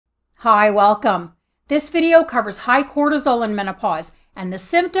Hi, welcome. This video covers high cortisol in menopause and the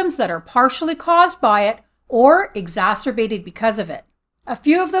symptoms that are partially caused by it or exacerbated because of it. A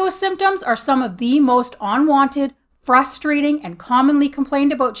few of those symptoms are some of the most unwanted, frustrating, and commonly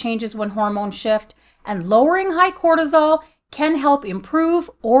complained about changes when hormones shift, and lowering high cortisol can help improve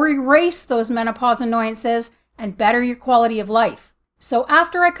or erase those menopause annoyances and better your quality of life. So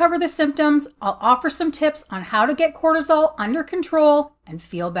after I cover the symptoms, I'll offer some tips on how to get cortisol under control and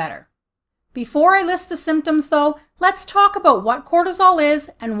feel better. Before I list the symptoms though, let's talk about what cortisol is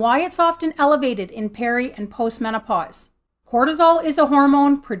and why it's often elevated in peri and postmenopause. Cortisol is a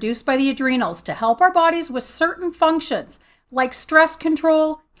hormone produced by the adrenals to help our bodies with certain functions like stress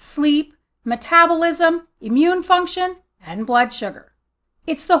control, sleep, metabolism, immune function, and blood sugar.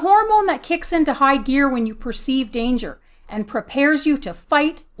 It's the hormone that kicks into high gear when you perceive danger and prepares you to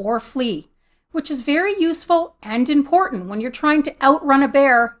fight or flee, which is very useful and important when you're trying to outrun a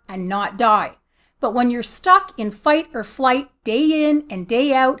bear and not die. But when you're stuck in fight or flight day in and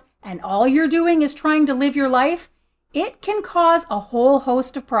day out and all you're doing is trying to live your life, it can cause a whole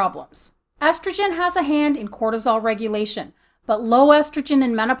host of problems. Estrogen has a hand in cortisol regulation, but low estrogen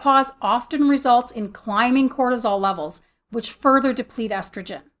in menopause often results in climbing cortisol levels, which further deplete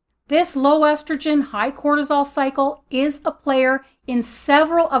estrogen. This low estrogen, high cortisol cycle is a player in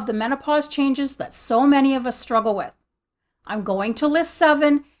several of the menopause changes that so many of us struggle with. I'm going to list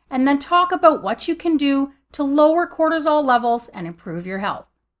 7 and then talk about what you can do to lower cortisol levels and improve your health.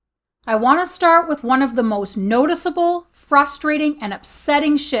 I want to start with one of the most noticeable, frustrating, and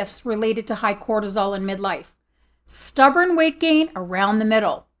upsetting shifts related to high cortisol in midlife. Stubborn weight gain around the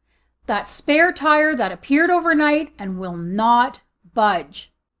middle. That spare tire that appeared overnight and will not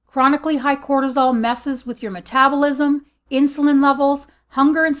budge. Chronically high cortisol messes with your metabolism, insulin levels,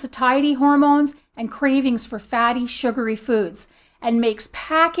 hunger and satiety hormones, and cravings for fatty, sugary foods, and makes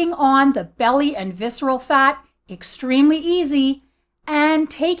packing on the belly and visceral fat extremely easy and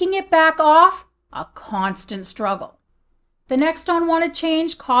taking it back off a constant struggle. The next unwanted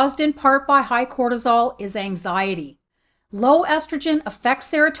change caused in part by high cortisol is anxiety. Low estrogen affects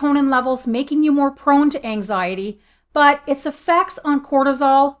serotonin levels, making you more prone to anxiety, but its effects on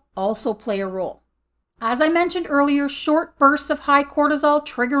cortisol also play a role. As I mentioned earlier, short bursts of high cortisol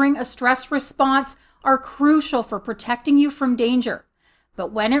triggering a stress response are crucial for protecting you from danger.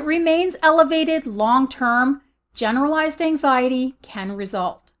 But when it remains elevated long-term, generalized anxiety can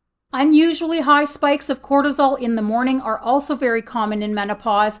result. Unusually high spikes of cortisol in the morning are also very common in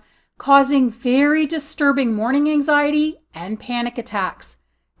menopause, causing very disturbing morning anxiety and panic attacks.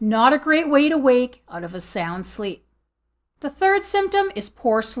 Not a great way to wake out of a sound sleep. The third symptom is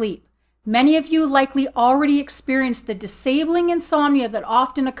poor sleep. Many of you likely already experienced the disabling insomnia that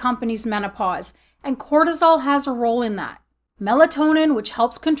often accompanies menopause, and cortisol has a role in that. Melatonin, which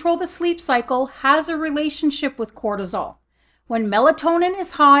helps control the sleep cycle, has a relationship with cortisol. When melatonin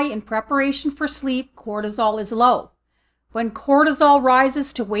is high in preparation for sleep, cortisol is low. When cortisol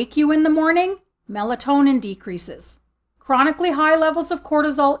rises to wake you in the morning, melatonin decreases. Chronically high levels of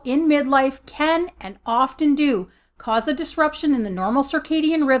cortisol in midlife can and often do cause a disruption in the normal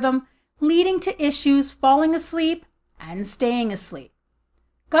circadian rhythm, leading to issues falling asleep and staying asleep.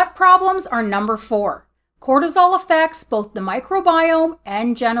 Gut problems are number 4. Cortisol affects both the microbiome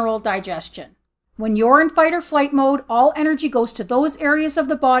and general digestion. When you're in fight or flight mode, all energy goes to those areas of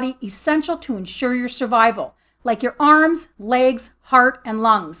the body essential to ensure your survival, like your arms, legs, heart, and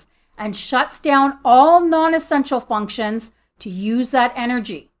lungs, and shuts down all non-essential functions to use that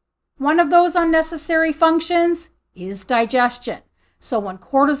energy. One of those unnecessary functions is digestion. So when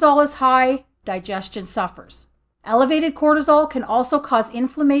cortisol is high, digestion suffers. Elevated cortisol can also cause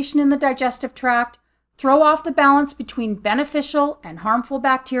inflammation in the digestive tract, throw off the balance between beneficial and harmful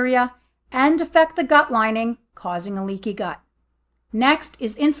bacteria, and affect the gut lining, causing a leaky gut. Next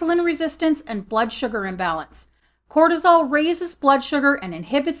is insulin resistance and blood sugar imbalance. Cortisol raises blood sugar and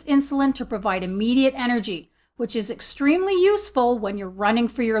inhibits insulin to provide immediate energy, which is extremely useful when you're running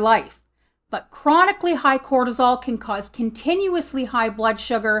for your life. But chronically high cortisol can cause continuously high blood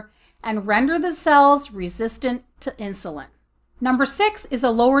sugar and render the cells resistant to insulin. Number 6 is a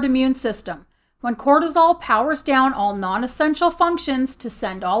lowered immune system. When cortisol powers down all non-essential functions to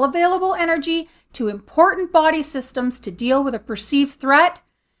send all available energy to important body systems to deal with a perceived threat,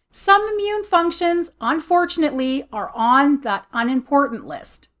 some immune functions, unfortunately, are on that unimportant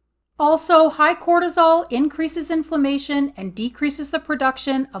list. Also, high cortisol increases inflammation and decreases the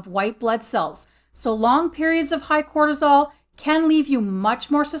production of white blood cells, so long periods of high cortisol can leave you much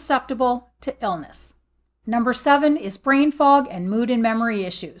more susceptible to illness. Number 7 is brain fog and mood and memory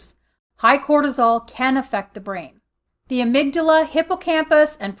issues. High cortisol can affect the brain. The amygdala,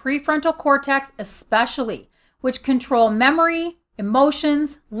 hippocampus, and prefrontal cortex especially, which control memory,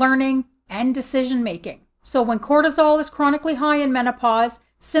 emotions, learning, and decision making. So when cortisol is chronically high in menopause,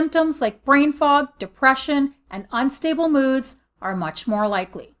 symptoms like brain fog, depression, and unstable moods are much more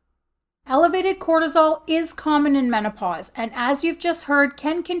likely. Elevated cortisol is common in menopause, and as you've just heard,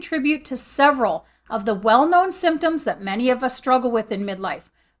 can contribute to several of the well-known symptoms that many of us struggle with in midlife.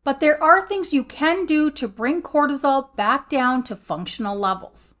 But there are things you can do to bring cortisol back down to functional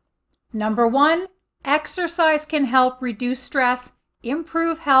levels. Number 1, exercise can help reduce stress,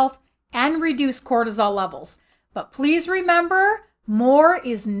 improve health, and reduce cortisol levels. But please remember, more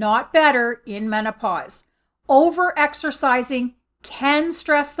is not better in menopause. Over-exercising can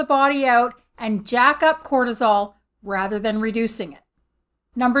stress the body out and jack up cortisol rather than reducing it.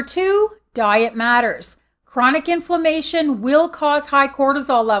 Number 2, diet matters. Chronic inflammation will cause high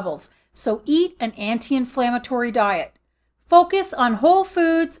cortisol levels, so eat an anti-inflammatory diet. Focus on whole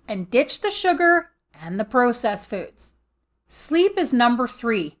foods and ditch the sugar and the processed foods. Sleep is number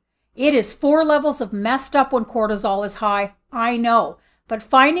 3. It is 4 levels of messed up when cortisol is high, I know, but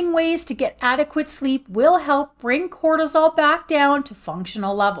finding ways to get adequate sleep will help bring cortisol back down to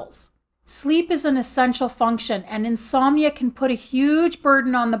functional levels. Sleep is an essential function, and insomnia can put a huge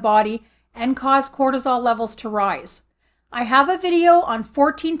burden on the body and cause cortisol levels to rise. I have a video on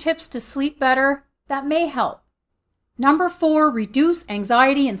 14 tips to sleep better that may help. Number 4, reduce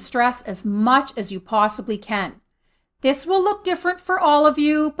anxiety and stress as much as you possibly can. This will look different for all of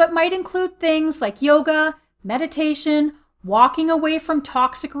you, but might include things like yoga, meditation, walking away from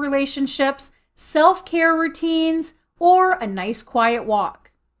toxic relationships, self-care routines, or a nice quiet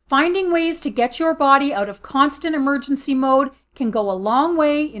walk. Finding ways to get your body out of constant emergency mode can go a long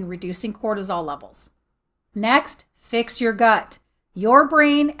way in reducing cortisol levels. Next, fix your gut. Your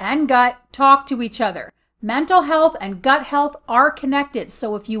brain and gut talk to each other. Mental health and gut health are connected,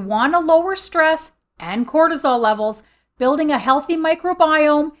 so if you want to lower stress and cortisol levels, building a healthy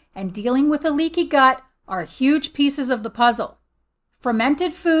microbiome and dealing with a leaky gut are huge pieces of the puzzle.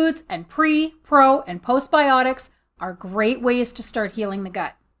 Fermented foods and pre, pro, and postbiotics are great ways to start healing the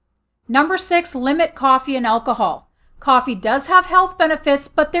gut. Number 6, limit coffee and alcohol. Coffee does have health benefits,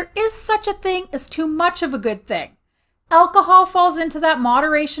 but there is such a thing as too much of a good thing. Alcohol falls into that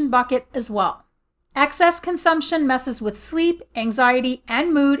moderation bucket as well. Excess consumption messes with sleep, anxiety,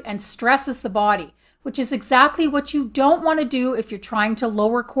 and mood and stresses the body, which is exactly what you don't want to do if you're trying to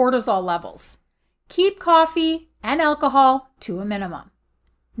lower cortisol levels. Keep coffee and alcohol to a minimum.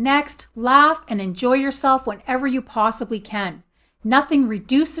 Next, laugh and enjoy yourself whenever you possibly can. Nothing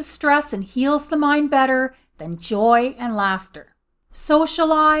reduces stress and heals the mind better than joy and laughter.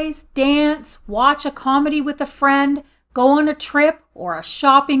 Socialize, dance, watch a comedy with a friend, go on a trip or a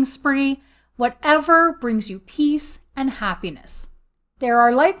shopping spree, whatever brings you peace and happiness. There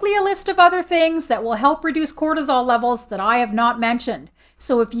are likely a list of other things that will help reduce cortisol levels that I have not mentioned.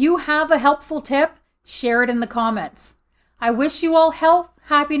 So if you have a helpful tip, share it in the comments. I wish you all health,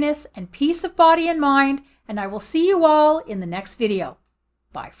 happiness, and peace of body and mind, and I will see you all in the next video.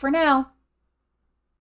 Bye for now.